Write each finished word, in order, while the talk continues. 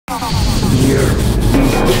here.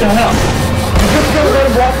 What the hell? You just gonna let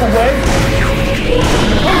him walk away?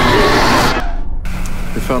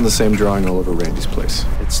 We found the same drawing all over Randy's place.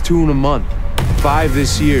 It's 2 in a month. 5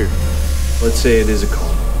 this year. Let's say it is a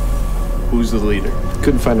cult. Who's the leader?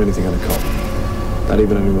 Couldn't find anything on a cult. Not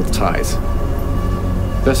even anyone with ties.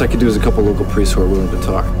 Best I could do is a couple local priests who are willing to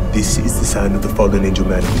talk. This is the sign of the fallen angel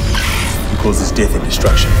man who causes death and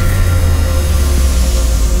destruction.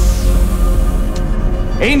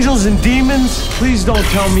 Angels and demons? Please don't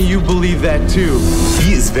tell me you believe that too.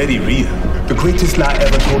 He is very real. The greatest lie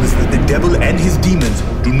ever told is that the devil and his demons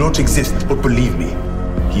do not exist, but believe me,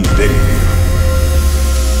 he is very real.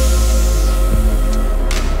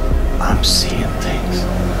 I'm seeing things.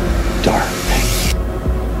 Dark things.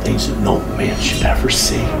 Things that no man should ever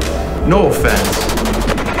see. No offense,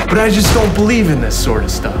 but I just don't believe in this sort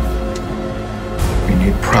of stuff. We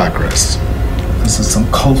need progress. This is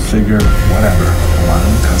some cult figure, whatever. I want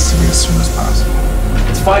him in custody as soon as possible.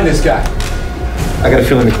 Let's find this guy. I got a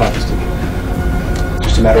feeling the clock is ticking.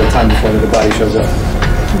 Just a matter of time before the body shows up.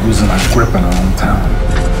 We're losing our grip in our own town.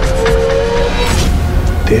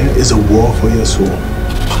 There is a war for your soul.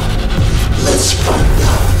 Let's find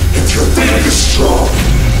out if you're big or strong.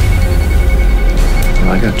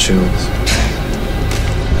 I got chills.